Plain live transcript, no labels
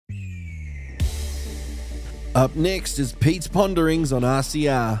Up next is Pete's Ponderings on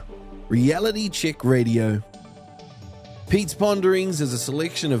RCR, Reality Check Radio. Pete's Ponderings is a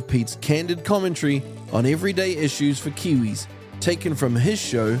selection of Pete's candid commentary on everyday issues for Kiwis, taken from his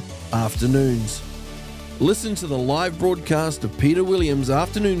show, Afternoons. Listen to the live broadcast of Peter Williams'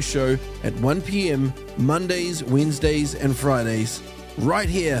 afternoon show at 1 p.m. Mondays, Wednesdays and Fridays, right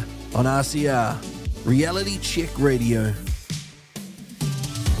here on RCR, Reality Check Radio.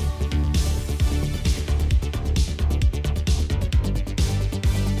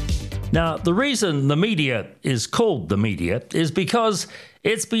 Now, the reason the media is called the media is because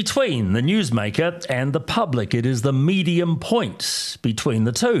it's between the newsmaker and the public. It is the medium point between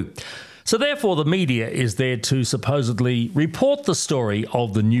the two. So therefore, the media is there to supposedly report the story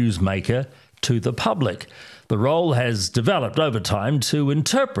of the newsmaker to the public. The role has developed over time to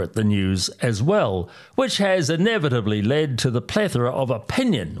interpret the news as well, which has inevitably led to the plethora of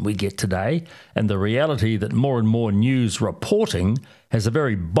opinion we get today and the reality that more and more news reporting has a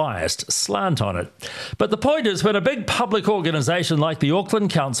very biased slant on it. But the point is, when a big public organisation like the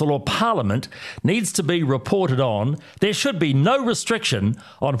Auckland Council or Parliament needs to be reported on, there should be no restriction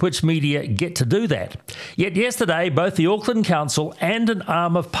on which media get to do that. Yet yesterday, both the Auckland Council and an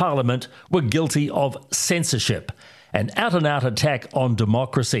arm of Parliament were guilty of censorship, an out-and-out attack on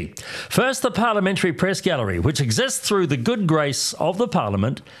democracy. First, the Parliamentary Press Gallery, which exists through the good grace of the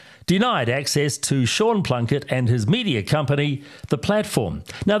Parliament, denied access to Sean Plunkett and his media company, The Platform.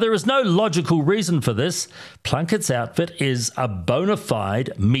 Now, there is no logical reason for this. Plunkett's outfit is a bona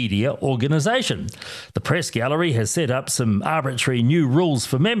fide media organisation. The Press Gallery has set up some arbitrary new rules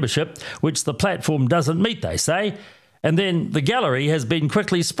for membership, which The Platform doesn't meet, they say. And then the gallery has been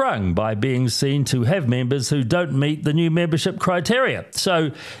quickly sprung by being seen to have members who don't meet the new membership criteria.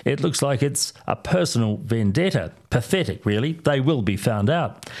 So it looks like it's a personal vendetta. Pathetic, really. They will be found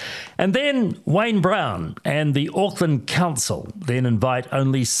out. And then Wayne Brown and the Auckland Council then invite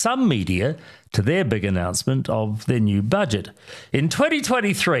only some media to their big announcement of their new budget. In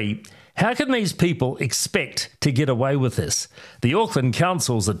 2023, how can these people expect to get away with this? The Auckland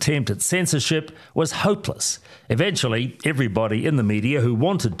Council's attempt at censorship was hopeless. Eventually, everybody in the media who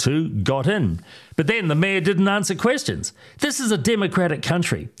wanted to got in. But then the mayor didn't answer questions. This is a democratic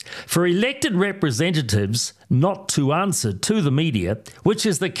country. For elected representatives not to answer to the media, which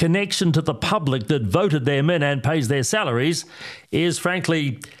is the connection to the public that voted them in and pays their salaries, is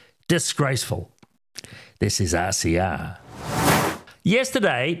frankly disgraceful. This is RCR.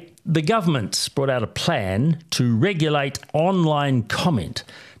 Yesterday, the government brought out a plan to regulate online comment.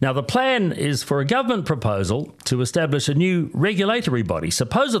 Now, the plan is for a government proposal to establish a new regulatory body,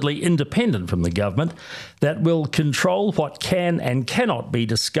 supposedly independent from the government, that will control what can and cannot be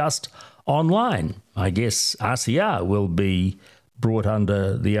discussed online. I guess RCR will be brought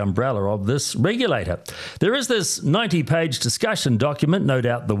under the umbrella of this regulator. There is this 90-page discussion document, no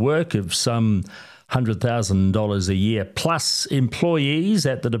doubt the work of some $100,000 a year plus employees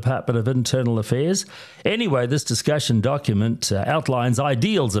at the Department of Internal Affairs. Anyway, this discussion document outlines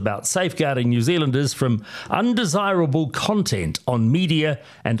ideals about safeguarding New Zealanders from undesirable content on media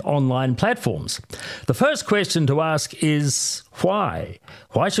and online platforms. The first question to ask is why?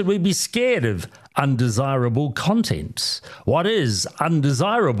 Why should we be scared of undesirable content? What is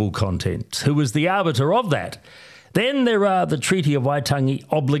undesirable content? Who is the arbiter of that? Then there are the Treaty of Waitangi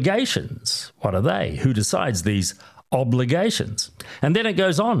obligations. What are they? Who decides these obligations? And then it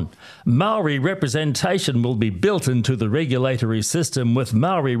goes on. Maori representation will be built into the regulatory system, with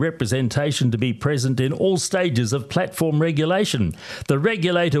Maori representation to be present in all stages of platform regulation. The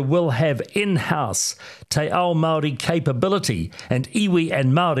regulator will have in-house Te Ao Māori capability, and iwi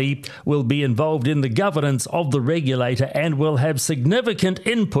and Māori will be involved in the governance of the regulator and will have significant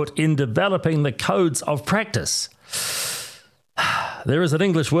input in developing the codes of practice. There is an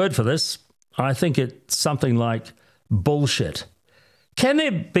English word for this. I think it's something like bullshit. Can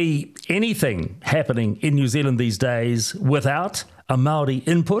there be anything happening in New Zealand these days without a Māori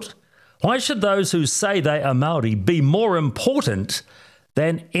input? Why should those who say they are Māori be more important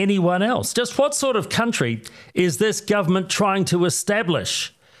than anyone else? Just what sort of country is this government trying to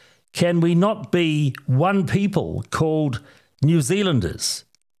establish? Can we not be one people called New Zealanders?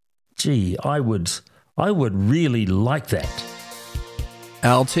 Gee, I would really like that.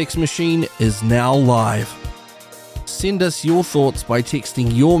 Our text machine is now live. Send us your thoughts by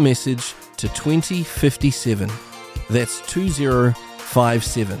texting your message to 2057. That's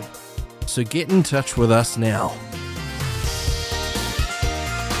 2057. So get in touch with us now.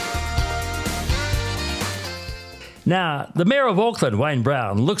 Now, the Mayor of Auckland, Wayne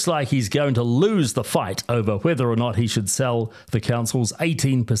Brown, looks like he's going to lose the fight over whether or not he should sell the council's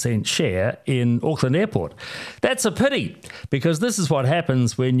 18% share in Auckland Airport. That's a pity, because this is what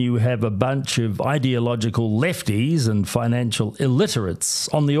happens when you have a bunch of ideological lefties and financial illiterates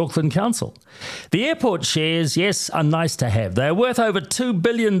on the Auckland Council. The airport shares, yes, are nice to have. They're worth over $2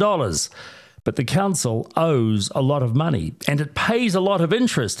 billion. But the council owes a lot of money, and it pays a lot of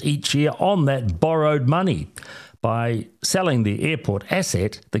interest each year on that borrowed money. By selling the airport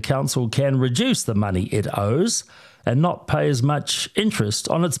asset, the council can reduce the money it owes and not pay as much interest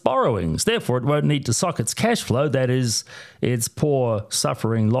on its borrowings. Therefore, it won't need to sock its cash flow, that is, its poor,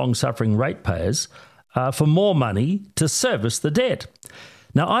 long-suffering ratepayers, for more money to service the debt.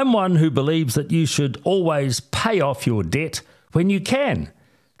 Now, I'm one who believes that you should always pay off your debt when you can.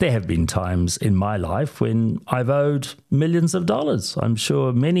 There have been times in my life when I've owed millions of dollars. I'm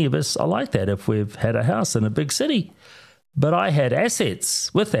sure many of us are like that if we've had a house in a big city. But I had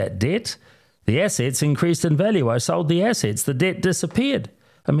assets with that debt. The assets increased in value. I sold the assets. The debt disappeared.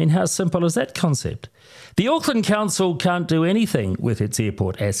 I mean, how simple is that concept? The Auckland Council can't do anything with its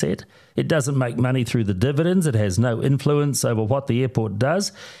airport asset. It doesn't make money through the dividends. It has no influence over what the airport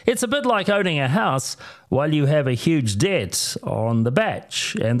does. It's a bit like owning a house while you have a huge debt on the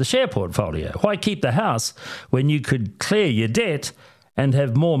batch and the share portfolio. Why keep the house when you could clear your debt and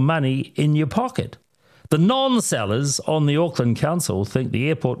have more money in your pocket? The non-sellers on the Auckland Council think the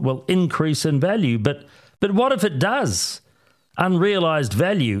airport will increase in value, but what if it does? Unrealised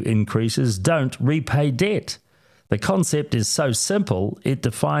value increases don't repay debt. The concept is so simple, it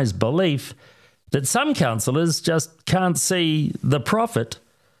defies belief that some councillors just can't see the profit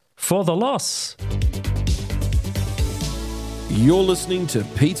for the loss. You're listening to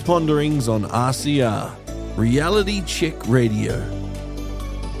Pete's Ponderings on RCR, Reality Check Radio.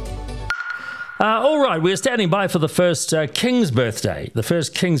 All right, we're standing by for the first King's birthday. The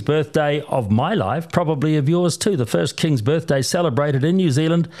first King's birthday of my life, probably of yours too. The first King's birthday celebrated in New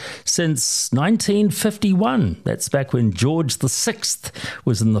Zealand since 1951. That's back when George VI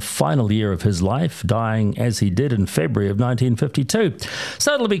was in the final year of his life, dying as he did in February of 1952.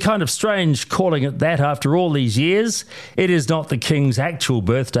 So it'll be kind of strange calling it that after all these years. It is not the King's actual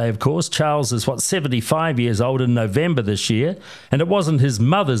birthday, of course. Charles is, 75 years old in November this year, and it wasn't his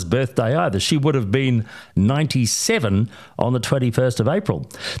mother's birthday either. She would have been 97 on the 21st of April.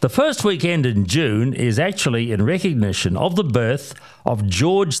 The first weekend in June is actually in recognition of the birth of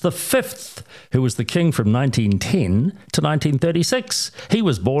George V, who was the king from 1910 to 1936. He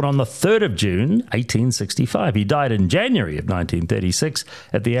was born on the 3rd of June, 1865. He died in January of 1936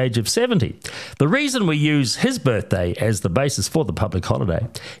 at the age of 70. The reason we use his birthday as the basis for the public holiday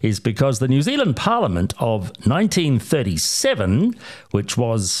is because the New Zealand Parliament of 1937, which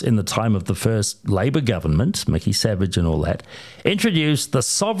was in the time of the first Labour government, Mickey Savage and all that, introduced the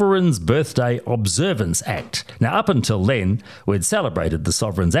Sovereign's Birthday Observance Act. Now, up until then, we'd celebrated the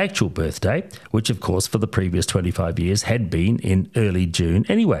Sovereign's actual birthday, which, of course, for the previous 25 years had been in early June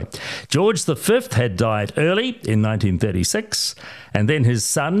anyway. George V had died early in 1936, and then his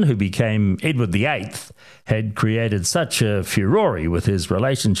son, who became Edward VIII, had created such a furore with his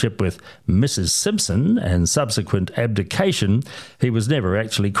relationship with Mrs. Simpson and subsequent abdication, he was never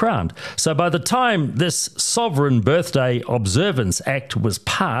actually crowned. So by the time this Sovereign Birthday Observance Act was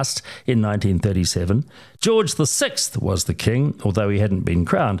passed in 1937, George VI was the king, although he hadn't been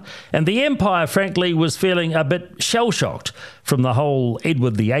crowned. And the empire, frankly, was feeling a bit shell-shocked from the whole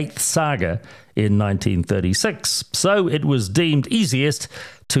Edward VIII saga in 1936. So it was deemed easiest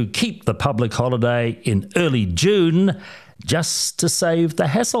to keep the public holiday in early June just to save the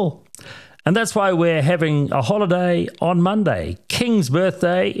hassle. And that's why we're having a holiday on Monday, King's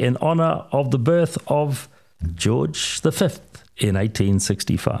birthday, in honour of the birth of George V in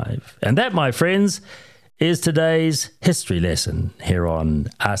 1865. And that, my friends, is today's history lesson here on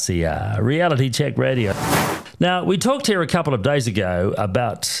RCR, Reality Check Radio. Now, we talked here a couple of days ago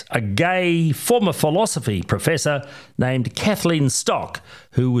about a gay former philosophy professor named Kathleen Stock,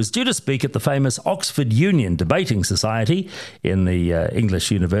 who was due to speak at the famous Oxford Union Debating Society in the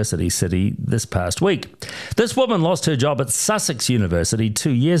English university city this past week. This woman lost her job at Sussex University 2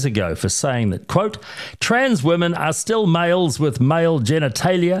 years ago for saying that, quote, trans women are still males with male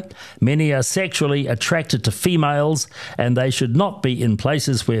genitalia, many are sexually attracted to females, and they should not be in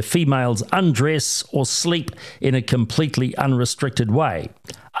places where females undress or sleep in a completely unrestricted way.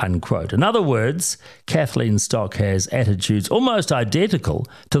 unquote. In other words, Kathleen Stock has attitudes almost identical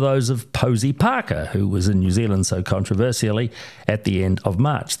to those of Posey Parker, who was in New Zealand so controversially at the end of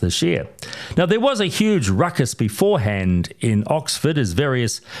March this year. Now, there was a huge ruckus beforehand in Oxford as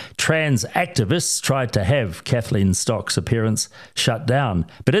various trans activists tried to have Kathleen Stock's appearance shut down.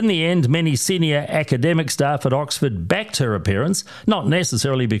 But in the end, many senior academic staff at Oxford backed her appearance, not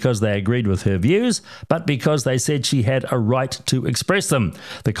necessarily because they agreed with her views, but because they said she had a right to express them.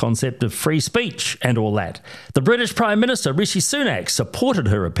 The concept of free speech and all that. The British Prime Minister Rishi Sunak supported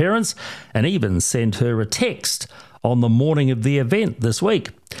her appearance and even sent her a text on the morning of the event this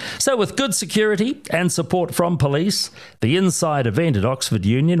week. So with good security and support from police, the inside event at Oxford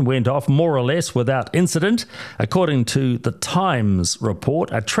Union went off more or less without incident. According to the Times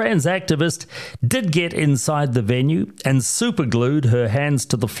report, a trans activist did get inside the venue and superglued her hands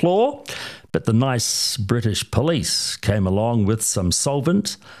to the floor, but the nice British police came along with some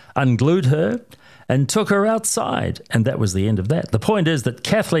solvent, unglued her, and took her outside. And that was the end of that. The point is that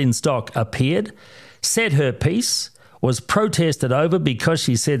Kathleen Stock appeared, said her piece, was protested over because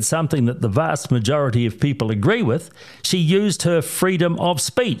she said something that the vast majority of people agree with. She used her freedom of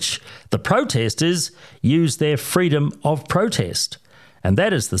speech. The protesters used their freedom of protest. And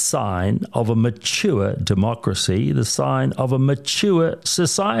that is the sign of a mature democracy, the sign of a mature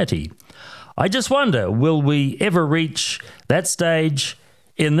society. I just wonder, will we ever reach that stage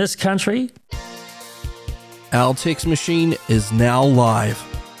in this country? Our text machine is now live.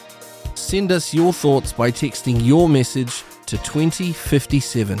 Send us your thoughts by texting your message to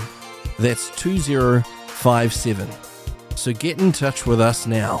 2057. That's 2057. So get in touch with us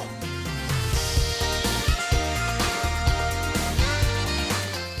now.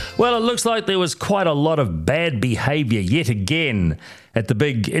 Well, it looks like there was quite a lot of bad behaviour yet again at the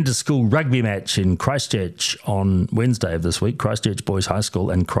big inter-school rugby match in Christchurch on Wednesday of this week. Christchurch Boys High School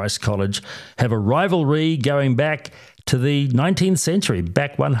and Christ College have a rivalry going back to the 19th century,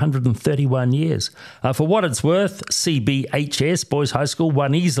 back 131 years. For what it's worth, CBHS, Boys High School,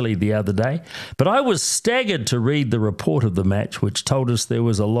 won easily the other day. But I was staggered to read the report of the match, which told us there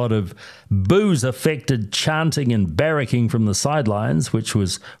was a lot of booze-affected chanting and barracking from the sidelines, which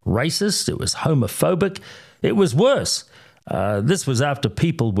was racist, it was homophobic, it was worse. This was after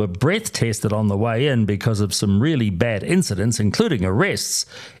people were breath tested on the way in because of some really bad incidents, including arrests,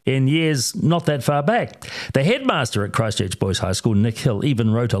 in years not that far back. The headmaster at Christchurch Boys High School, Nick Hill,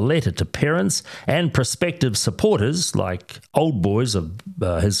 even wrote a letter to parents and prospective supporters, like old boys of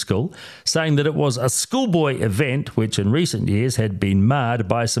his school, saying that it was a schoolboy event which in recent years had been marred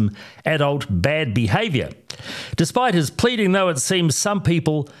by some adult bad behaviour. Despite his pleading, though, it seems some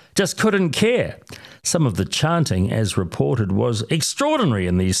people just couldn't care. Some of the chanting, as reported, was extraordinary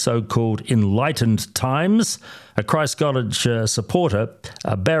in these so-called enlightened times. A Christ College supporter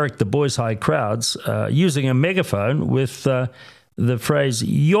barracked the Boys High crowds using a megaphone with the phrase,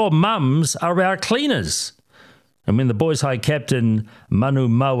 "Your mums are our cleaners." And when the Boys High captain Manu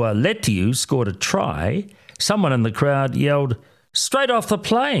Maua Letiu scored a try, someone in the crowd yelled, "Straight off the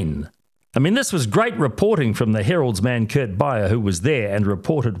plane." I mean, this was great reporting from the Herald's man Kurt Beyer, who was there and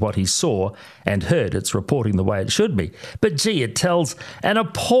reported what he saw and heard. It's reporting the way it should be. But gee, it tells an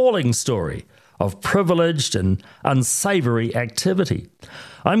appalling story of privileged and unsavoury activity.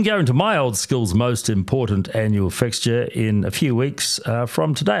 I'm going to my old school's most important annual fixture in a few weeks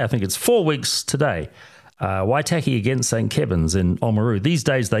from today. I think it's 4 weeks today. Waitaki against St Kevin's in Oamaru. These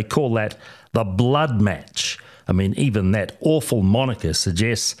days they call that the blood match. I mean, even that awful moniker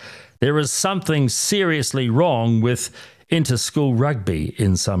suggests there is something seriously wrong with inter-school rugby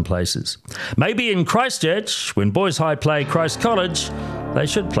in some places. Maybe in Christchurch, when Boys High play Christ College, they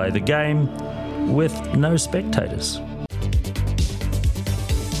should play the game with no spectators.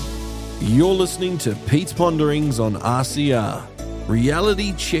 You're listening to Pete's Ponderings on RCR,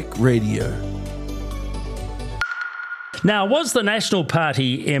 Reality Check Radio. Now, was the National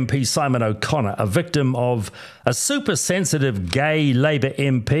Party MP Simon O'Connor a victim of a super-sensitive gay Labour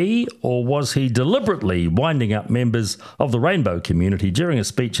MP, or was he deliberately winding up members of the rainbow community during a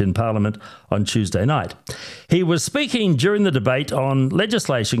speech in Parliament on Tuesday night? He was speaking during the debate on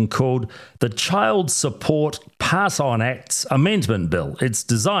legislation called the Child Support Pass-On Acts Amendment Bill. It's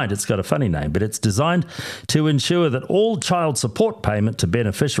got a funny name, but it's designed to ensure that all child support payment to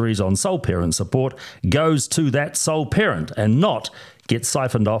beneficiaries on sole parent support goes to that sole parent and not gets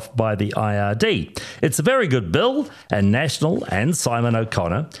siphoned off by the IRD. It's a very good bill, and National and Simon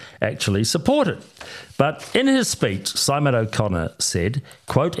O'Connor actually support it. But in his speech, Simon O'Connor said,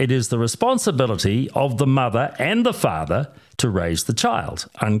 quote, "It is the responsibility of the mother and the father to raise the child,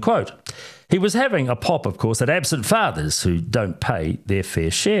 unquote. He was having a pop, of course, at absent fathers who don't pay their fair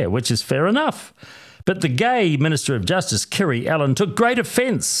share, which is fair enough. But the gay Minister of Justice, Kiri Allen, took great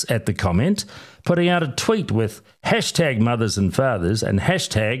offence at the comment, putting out a tweet with hashtag mothers and fathers and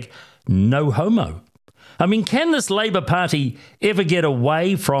hashtag no homo. I mean, can this Labour Party ever get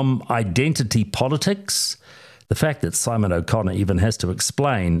away from identity politics? The fact that Simon O'Connor even has to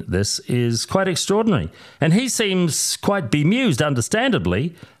explain this is quite extraordinary, and he seems quite bemused,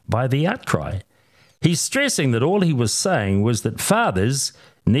 understandably, by the outcry. He's stressing that all he was saying was that fathers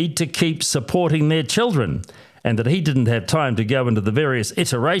need to keep supporting their children, and that he didn't have time to go into the various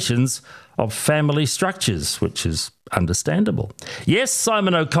iterations of family structures, which is understandable. Yes,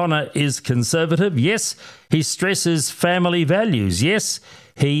 Simon O'Connor is conservative. Yes, he stresses family values. Yes,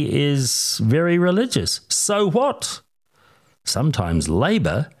 he is very religious. So what? Sometimes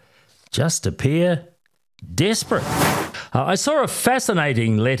Labour just appear desperate. I saw a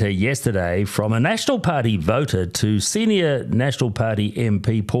fascinating letter yesterday from a National Party voter to senior National Party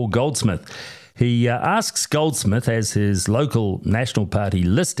MP Paul Goldsmith. He asks Goldsmith, as his local National Party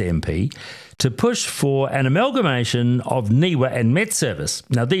list MP, to push for an amalgamation of NIWA and Met Service.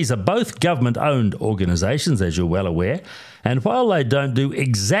 Now, these are both government-owned organisations, as you're well aware, and while they don't do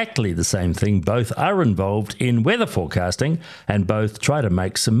exactly the same thing, both are involved in weather forecasting and both try to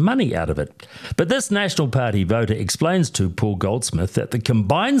make some money out of it. But this National Party voter explains to Paul Goldsmith that the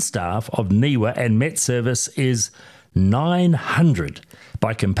combined staff of NIWA and Met Service is 900.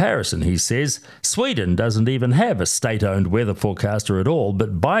 By comparison, he says, Sweden doesn't even have a state-owned weather forecaster at all,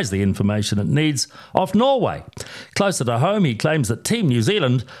 but buys the information it needs off Norway. Closer to home, he claims that Team New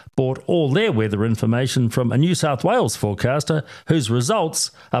Zealand bought all their weather information from a New South Wales forecaster whose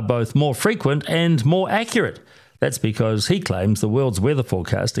results are both more frequent and more accurate. That's because he claims the world's weather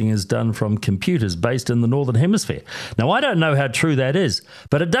forecasting is done from computers based in the Northern Hemisphere. Now, I don't know how true that is,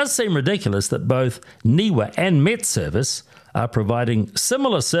 but it does seem ridiculous that both NIWA and Met Service are providing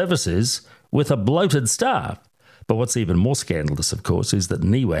similar services with a bloated staff. But what's even more scandalous, of course, is that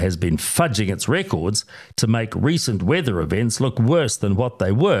NIWA has been fudging its records to make recent weather events look worse than what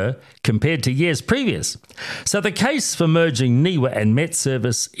they were compared to years previous. So the case for merging NIWA and Met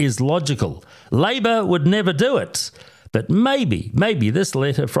Service is logical. Labour would never do it. But maybe this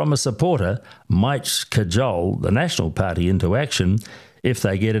letter from a supporter might cajole the National Party into action if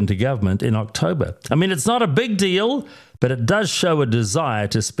they get into government in October. I mean, it's not a big deal, but it does show a desire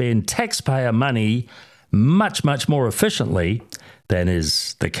to spend taxpayer money much, much more efficiently than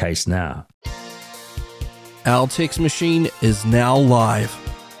is the case now. Our text machine is now live.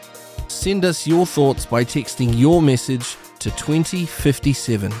 Send us your thoughts by texting your message to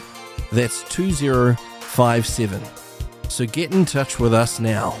 2057. That's 2057. So get in touch with us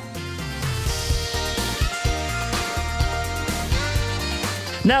now.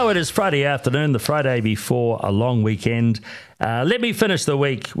 Now it is Friday afternoon, the Friday before a long weekend. Let me finish the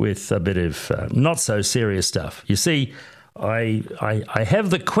week with a bit of not so serious stuff. You see, I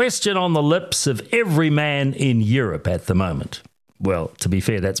have the question on the lips of every man in Europe at the moment. Well, to be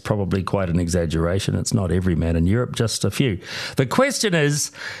fair, that's probably quite an exaggeration. It's not every man in Europe, just a few. The question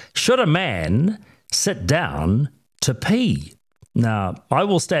is, should a man sit down to pee? Now, I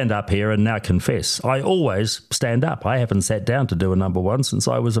will stand up here and now confess, I always stand up. I haven't sat down to do a number one since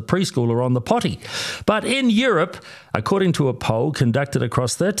I was a preschooler on the potty. But in Europe, according to a poll conducted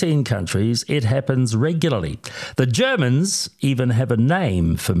across 13 countries, it happens regularly. The Germans even have a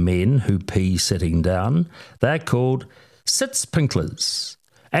name for men who pee sitting down. They're called Sitzplinkers.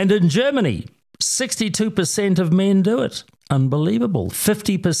 And in Germany, 62% of men do it. Unbelievable.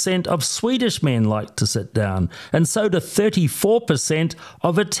 50% of Swedish men like to sit down, and so do 34%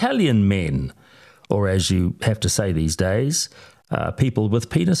 of Italian men, or as you have to say these days, people with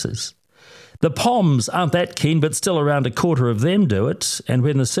penises. The Poms aren't that keen, but still around a quarter of them do it, and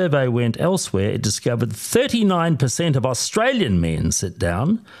when the survey went elsewhere, it discovered 39% of Australian men sit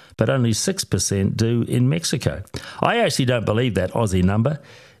down, but only 6% do in Mexico. I actually don't believe that Aussie number.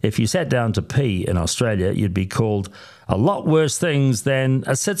 If you sat down to pee in Australia, you'd be called a lot worse things than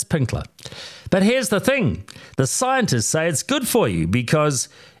a Sitzpinkler. But here's the thing. The scientists say it's good for you because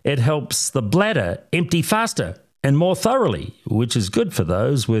it helps the bladder empty faster and more thoroughly, which is good for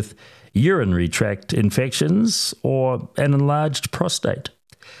those with urinary tract infections or an enlarged prostate.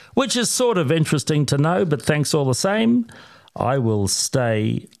 Which is sort of interesting to know, but thanks all the same, I will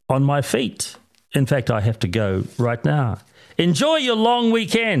stay on my feet. In fact, I have to go right now. Enjoy your long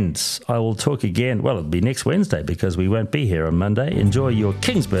weekend. I will talk again. Well, it'll be next Wednesday because we won't be here on Monday. Enjoy your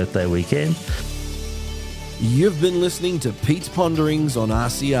King's birthday weekend. You've been listening to Pete's Ponderings on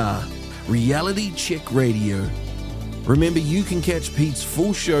RCR, Reality Check Radio. Remember, you can catch Pete's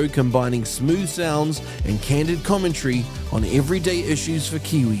full show combining smooth sounds and candid commentary on everyday issues for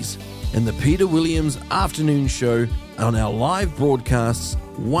Kiwis in the Peter Williams Afternoon Show on our live broadcasts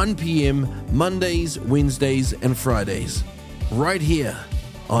 1 p.m. Mondays, Wednesdays and Fridays. Right here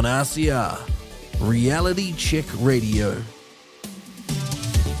on RCR, Reality Check Radio.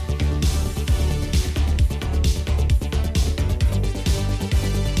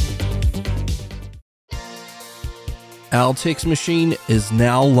 Our text machine is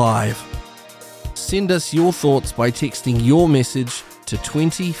now live. Send us your thoughts by texting your message to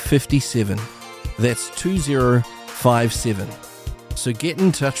 2057. That's 2057. So get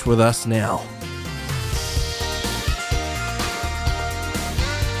in touch with us now.